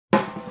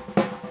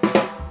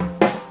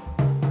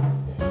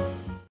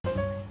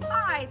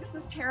this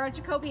is Tara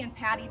Jacobi and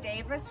Patty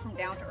Davis from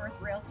Down to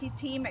Earth Realty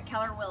team at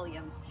Keller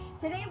Williams.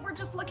 Today we're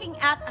just looking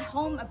at a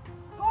home, a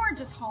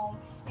gorgeous home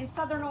in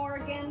Southern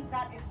Oregon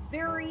that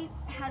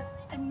has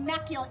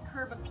immaculate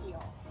curb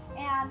appeal.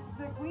 And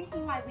the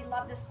reason why we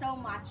love this so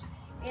much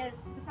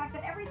is the fact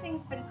that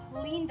everything's been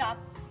cleaned up,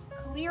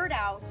 cleared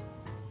out,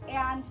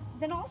 and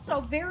then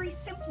also very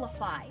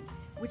simplified,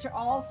 which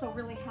also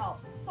really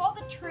helps. So all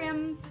the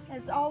trimming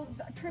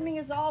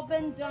has all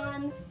been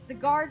done. The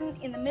garden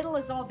in the middle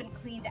has all been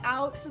cleaned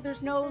out, so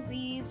there's no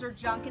leaves or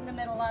junk in the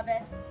middle of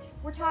it.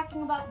 We're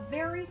talking about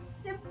very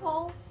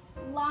simple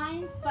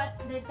lines, but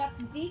they've got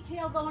some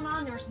detail going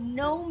on. There's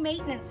no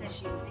maintenance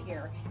issues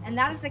here, and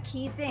that is a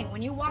key thing.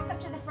 When you walk up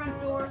to the front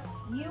door,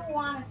 you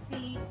want to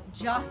see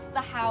just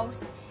the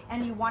house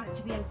and you want it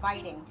to be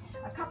inviting.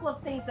 A couple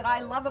of things that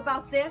I love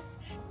about this: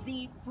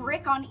 the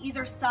brick on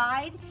either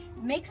side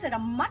makes it a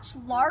much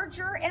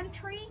larger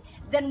entry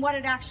than what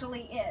it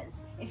actually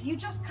is. If you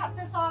just cut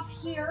this off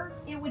here,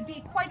 it would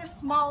be quite a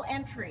small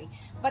entry,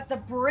 but the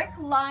brick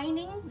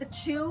lining the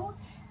two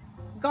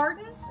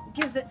gardens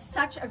gives it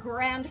such a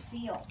grand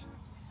feel.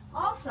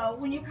 Also,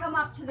 when you come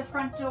up to the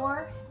front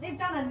door, they've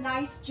done a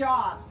nice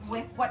job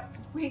with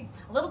a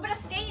little bit of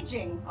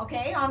staging,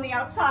 okay, on the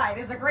outside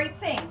is a great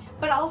thing,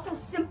 but also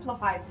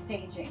simplified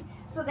staging.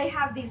 So they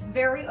have these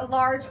very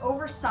large,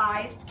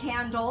 oversized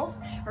candles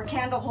or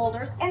candle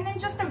holders, and then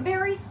just a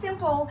very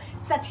simple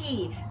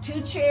settee, 2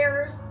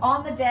 chairs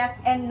on the deck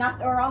and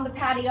on the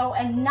patio,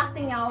 and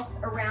nothing else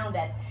around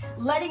it.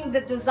 Letting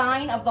the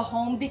design of the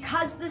home,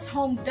 because this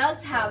home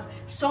does have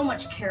so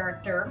much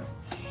character,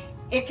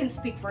 it can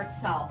speak for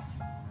itself.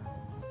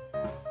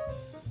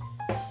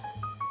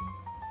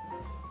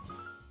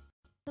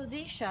 So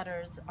these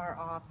shutters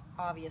are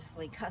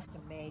obviously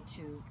custom made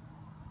to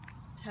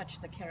touch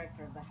the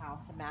character of the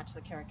house, to match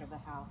the character of the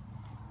house,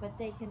 but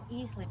they can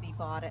easily be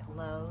bought at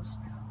Lowe's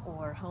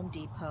or Home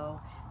Depot,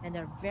 and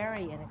they're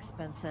very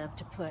inexpensive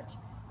to put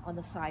on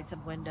the sides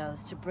of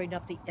windows to bring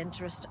up the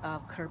interest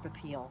of curb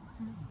appeal.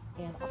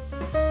 And